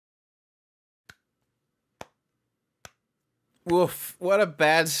Woof, what a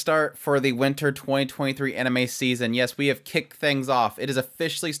bad start for the winter 2023 anime season. Yes, we have kicked things off. It has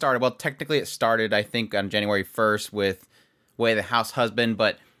officially started. Well, technically it started, I think, on January 1st with Way the House Husband,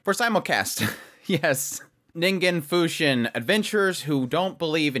 but for simulcast, yes. Ningen Fushin, adventurers who don't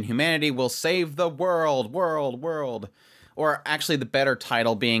believe in humanity will save the world. Or actually the better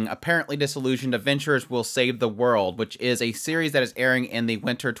title being Apparently Disillusioned Adventurers Will Save the World, which is a series that is airing in the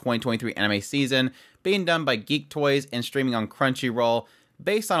winter 2023 anime season, being done by Geek Toys and streaming on Crunchyroll,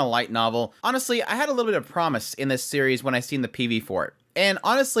 based on a light novel. Honestly, I had a little bit of promise in this series when I seen the PV for it. And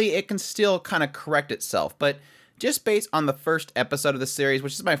honestly, it can still kind of correct itself, but just based on the first episode of the series,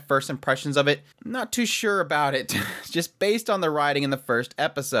 which is my first impressions of it, I'm not too sure about it, just based on the writing in the first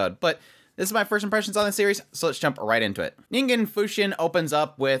episode. But this is my first impressions on the series, so let's jump right into it. Ningen Fushin opens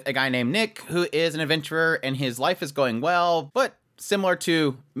up with a guy named Nick, who is an adventurer, and his life is going well, but similar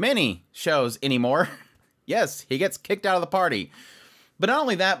to many shows anymore, yes, he gets kicked out of the party. But not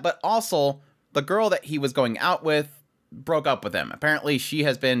only that, but also the girl that he was going out with broke up with him. Apparently, she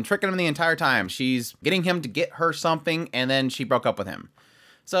has been tricking him the entire time. She's getting him to get her something, and then she broke up with him.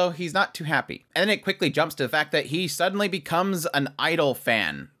 So he's not too happy. And then it quickly jumps to the fact that he suddenly becomes an idol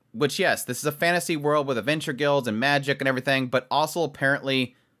fan. Which, yes, this is a fantasy world with adventure guilds and magic and everything, but also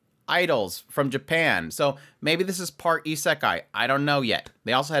apparently idols from Japan. So maybe this is part isekai. I don't know yet.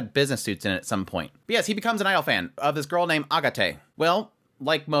 They also had business suits in it at some point. But yes, he becomes an idol fan of this girl named Agate. Well,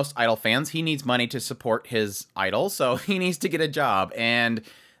 like most idol fans, he needs money to support his idol, so he needs to get a job, and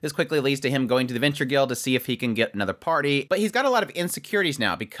this quickly leads to him going to the Venture Guild to see if he can get another party. But he's got a lot of insecurities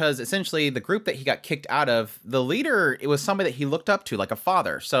now because essentially the group that he got kicked out of, the leader, it was somebody that he looked up to like a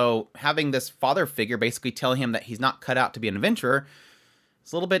father. So having this father figure basically tell him that he's not cut out to be an adventurer,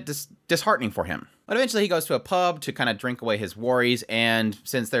 it's a little bit disheartening for him. But eventually he goes to a pub to kind of drink away his worries, and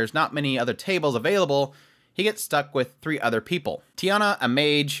since there's not many other tables available, he gets stuck with 3 other people. Tiana, a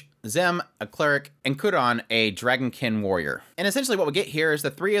mage, Zem, a cleric, and Kuran, a dragonkin warrior. And essentially what we get here is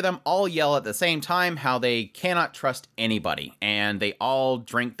the 3 of them all yell at the same time how they cannot trust anybody, and they all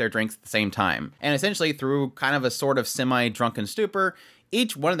drink their drinks at the same time. And essentially through kind of a sort of semi-drunken stupor,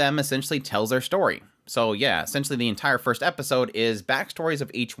 each one of them essentially tells their story. So yeah, essentially the entire first episode is backstories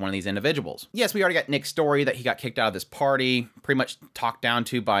of each one of these individuals. Yes, we already got Nick's story that he got kicked out of this party, pretty much talked down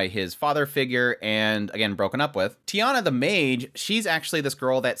to by his father figure, and again, broken up with. Tiana the mage, she's actually this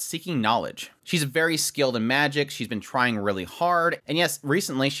girl that's seeking knowledge. She's very skilled in magic, she's been trying really hard, and yes,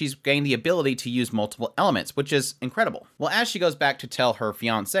 recently she's gained the ability to use multiple elements, which is incredible. Well, as she goes back to tell her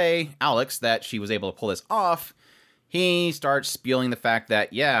fiancé, Alex, that she was able to pull this off, he starts spewing the fact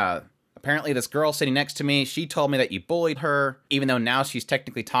that, yeah, apparently this girl sitting next to me, she told me that you bullied her, even though now she's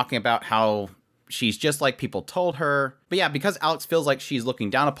technically talking about how she's just like people told her. But yeah, because Alex feels like she's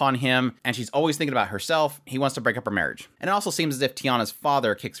looking down upon him and she's always thinking about herself, he wants to break up her marriage. And it also seems as if Tiana's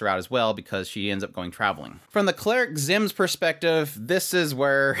father kicks her out as well because she ends up going traveling. From the cleric Zim's perspective, this is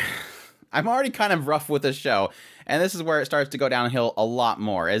where I'm already kind of rough with this show, and this is where it starts to go downhill a lot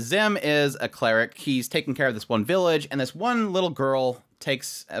more. As Zim is a cleric, he's taking care of this one village, and this one little girl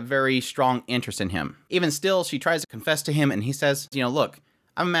takes a very strong interest in him. Even still, she tries to confess to him, and he says, you know, look,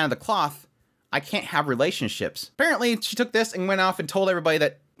 I'm a man of the cloth. I can't have relationships. Apparently, she took this and went off and told everybody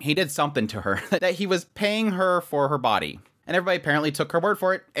that he did something to her, that he was paying her for her body. And everybody apparently took her word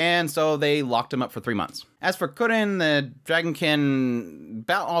for it, and so they locked him up for 3 months. As for Kurin, the dragonkin,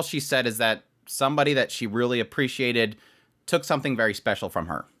 about all she said is that somebody that she really appreciated took something very special from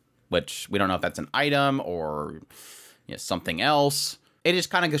her, which we don't know if that's an item or something else. It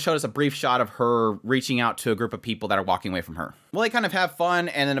just kind of showed us a brief shot of her reaching out to a group of people that are walking away from her. Well, they kind of have fun,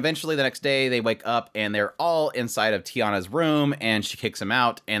 and then eventually the next day they wake up and they're all inside of Tiana's room, and she kicks him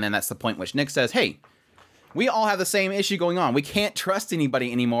out, and then that's the point which Nick says, hey, we all have the same issue going on. We can't trust anybody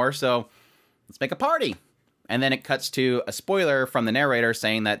anymore, so let's make a party. And then it cuts to a spoiler from the narrator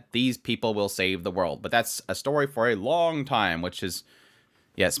saying that these people will save the world. But that's a story for a long time, which is,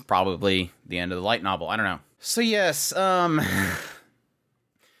 yes, probably the end of the light novel. I don't know. So yes,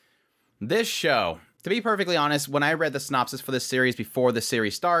 this show, to be perfectly honest, when I read the synopsis for this series before the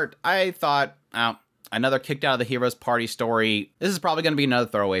series start, I thought, oh, another kicked out of the hero's party story. This is probably going to be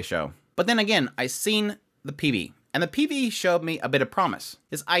another throwaway show. But then again, I seen the PV, and the PV showed me a bit of promise.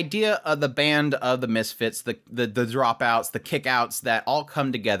 This idea of the band of the misfits, the dropouts, the kickouts that all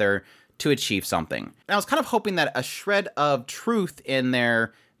come together to achieve something. And I was kind of hoping that a shred of truth in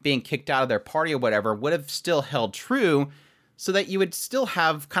their being kicked out of their party or whatever would have still held true, so that you would still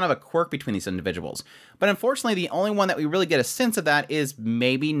have kind of a quirk between these individuals. But unfortunately, the only one that we really get a sense of that is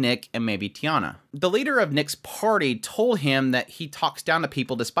maybe Nick and maybe Tiana. The leader of Nick's party told him that he talks down to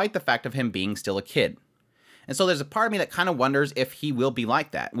people despite the fact of him being still a kid. And so there's a part of me that kind of wonders if he will be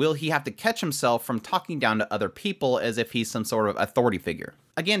like that. Will he have to catch himself from talking down to other people as if he's some sort of authority figure?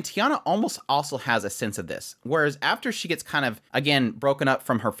 Again, Tiana almost also has a sense of this, whereas after she gets kind of, again, broken up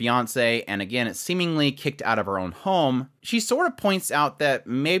from her fiance, and again, it's seemingly kicked out of her own home, she sort of points out that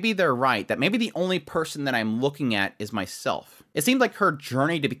maybe they're right, that maybe the only person that I'm looking at is myself. It seems like her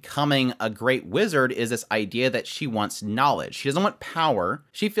journey to becoming a great wizard is this idea that she wants knowledge. She doesn't want power.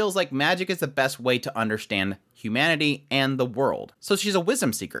 She feels like magic is the best way to understand humanity and the world. So she's a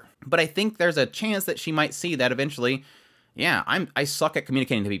wisdom seeker. But I think there's a chance that she might see that eventually, yeah, I suck at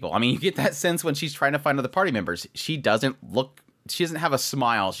communicating to people. I mean, you get that sense when she's trying to find other party members. She doesn't have a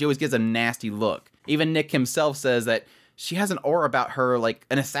smile. She always gives a nasty look. Even Nick himself says that she has an aura about her like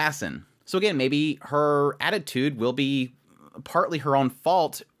an assassin. So again, maybe her attitude will be partly her own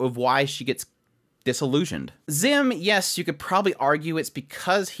fault of why she gets disillusioned. Zim, yes, you could probably argue it's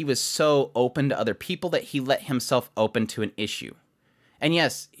because he was so open to other people that he let himself open to an issue. And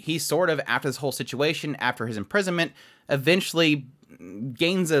yes, he sort of, after this whole situation, after his imprisonment, eventually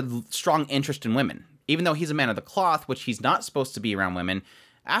gains a strong interest in women. Even though he's a man of the cloth, which he's not supposed to be around women,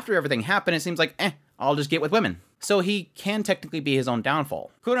 after everything happened, it seems like, I'll just get with women. So he can technically be his own downfall.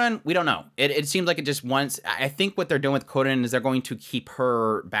 Kuren, we don't know. It seems like it just wants... I think what they're doing with Kuren is they're going to keep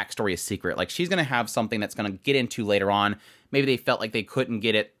her backstory a secret. Like, she's going to have something that's going to get into later on. Maybe they felt like they couldn't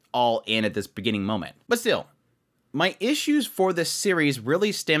get it all in at this beginning moment. But still, my issues for this series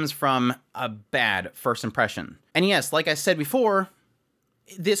really stems from a bad first impression. And yes, like I said before,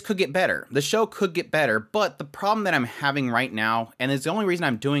 this could get better. The show could get better, but the problem that I'm having right now, and it's the only reason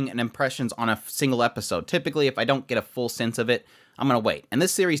I'm doing an impressions on a single episode. Typically, if I don't get a full sense of it, I'm going to wait. And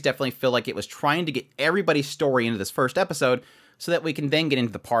this series definitely feel like it was trying to get everybody's story into this first episode so that we can then get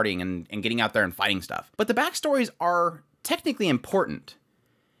into the partying and getting out there and fighting stuff. But the backstories are technically important.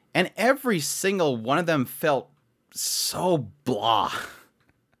 And every single one of them felt so blah.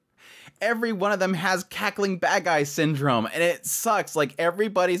 Every one of them has cackling bad guy syndrome, and it sucks. Like,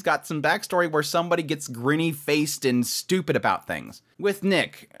 everybody's got some backstory where somebody gets grinny-faced and stupid about things. With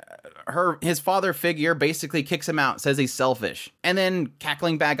Nick, his father figure basically kicks him out, says he's selfish. And then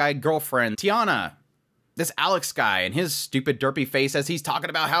cackling bad guy girlfriend, Tiana, this Alex guy, and his stupid derpy face as he's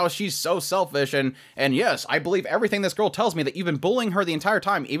talking about how she's so selfish, and yes, I believe everything this girl tells me, that you've been bullying her the entire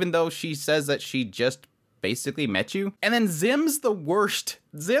time, even though she says that she just basically met you. And then Zim's the worst.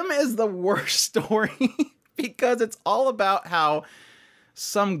 Zim is the worst story because it's all about how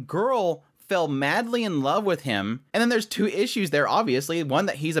some girl fell madly in love with him. And then there's two issues there, obviously. One,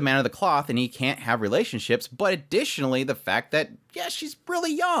 that he's a man of the cloth and he can't have relationships. But additionally, the fact that, yeah, she's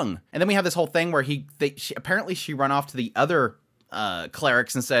really young. And then we have this whole thing where apparently she run off to the other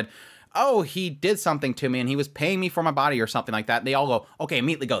clerics and said, oh, he did something to me and he was paying me for my body or something like that. And they all go, okay,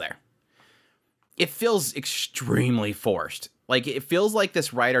 immediately go there. It feels extremely forced. Like, it feels like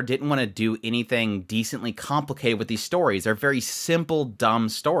this writer didn't want to do anything decently complicated with these stories. They're very simple, dumb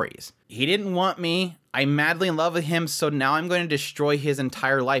stories. He didn't want me. I'm madly in love with him, so now I'm going to destroy his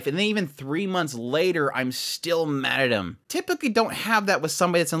entire life. And then even 3 months later, I'm still mad at him. Typically don't have that with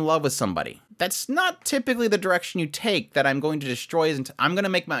somebody that's in love with somebody. That's not typically the direction you take, that I'm going to destroy his... I'm going to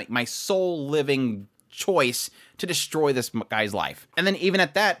make my soul-living choice to destroy this guy's life. And then even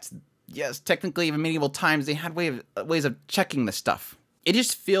at that... yes, technically, in medieval times, they had ways of checking this stuff. It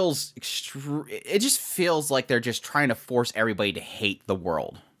just feels like they're just trying to force everybody to hate the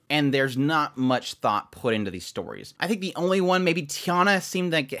world. And there's not much thought put into these stories. I think the only one, maybe Tiana,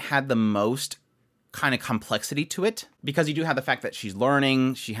 seemed like it had the most kind of complexity to it. Because you do have the fact that she's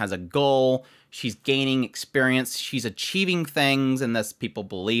learning, she has a goal, she's gaining experience, she's achieving things, and thus people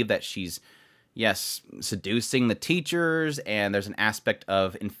believe that she's... yes, seducing the teachers, and there's an aspect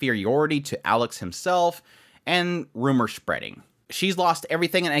of inferiority to Alex himself, and rumor spreading. She's lost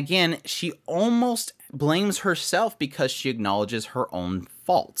everything, and again, she almost blames herself because she acknowledges her own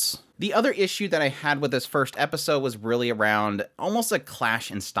faults. The other issue that I had with this first episode was really around almost a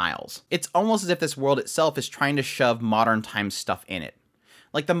clash in styles. It's almost as if this world itself is trying to shove modern times stuff in it.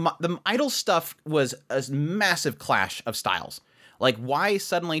 Like, the idol stuff was a massive clash of styles. Like, why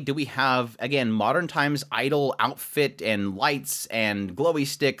suddenly do we have, again, modern times idol outfit and lights and glowy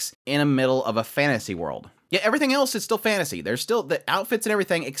sticks in the middle of a fantasy world? Yeah, everything else is still fantasy. There's still the outfits and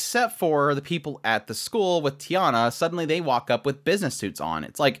everything, except for the people at the school with Tiana. Suddenly they walk up with business suits on.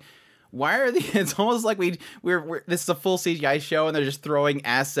 It's like, why are these? It's almost like we're this is a full CGI show and they're just throwing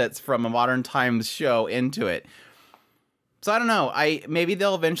assets from a modern times show into it. So I don't know. Maybe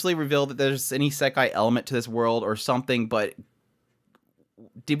they'll eventually reveal that there's any Sekai element to this world or something, but...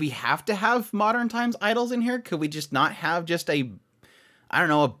 did we have to have modern times idols in here? Could we just not have just a I don't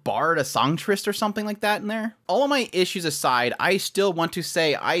know, a bard, a songstress or something like that in there. All of my issues aside, I still want to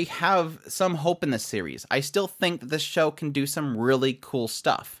say I have some hope in this series. I still think that this show can do some really cool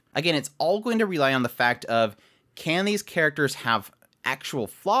stuff. Again, it's all going to rely on the fact of, can these characters have actual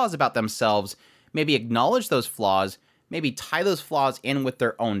flaws about themselves, maybe acknowledge those flaws, maybe tie those flaws in with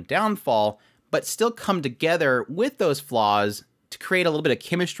their own downfall, but still come together with those flaws to create a little bit of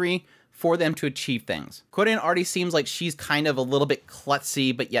chemistry for them to achieve things. Korean already seems like she's kind of a little bit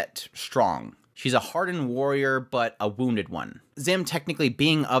klutzy, but yet strong. She's a hardened warrior, but a wounded one. Zim technically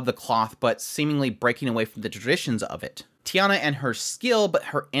being of the cloth, but seemingly breaking away from the traditions of it. Tiana and her skill, but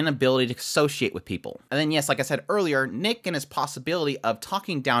her inability to associate with people. And then yes, like I said earlier, Nick and his possibility of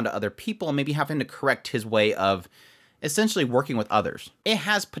talking down to other people and maybe having to correct his way of essentially working with others. It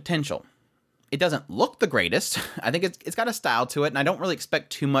has potential. It doesn't look the greatest. I think it's got a style to it, and I don't really expect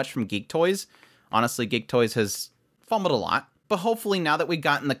too much from Geek Toys. Honestly, Geek Toys has fumbled a lot. But hopefully now that we've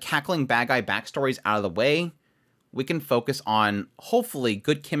gotten the cackling bad guy backstories out of the way, we can focus on, hopefully,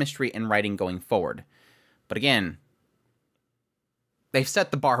 good chemistry and writing going forward. But again, they've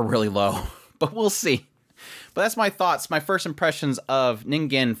set the bar really low, but we'll see. But that's my thoughts, my first impressions of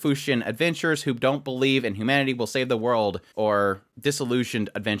Ningen Fushin adventurers who don't believe in humanity will save the world, or disillusioned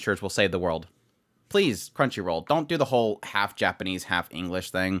adventurers will save the world. Please, Crunchyroll, don't do the whole half Japanese, half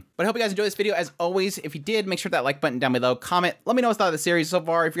English thing. But I hope you guys enjoyed this video. As always, if you did, make sure that like button down below. Comment, let me know what's thought of the series so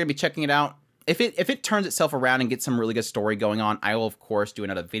far, if you're gonna be checking it out. If it turns itself around and gets some really good story going on, I will, of course, do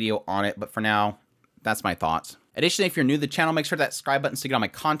another video on it. But for now, that's my thoughts. Additionally, if you're new to the channel, make sure that subscribe button so you get all my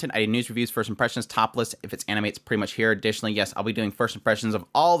content. I do news, reviews, first impressions, top list. If it's anime, it's pretty much here. Additionally, yes, I'll be doing first impressions of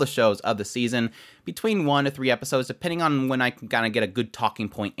all the shows of the season, between 1 to 3 episodes, depending on when I can kind of get a good talking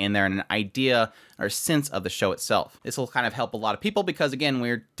point in there and an idea or sense of the show itself. This will kind of help a lot of people because, again,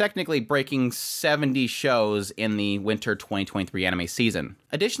 we're technically breaking 70 shows in the winter 2023 anime season.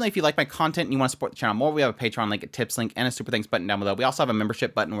 Additionally, if you like my content and you want to support the channel more, we have a Patreon link, a tips link, and a super thanks button down below. We also have a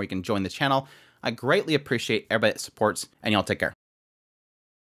membership button where you can join the channel. I greatly appreciate everybody that supports, and y'all take care.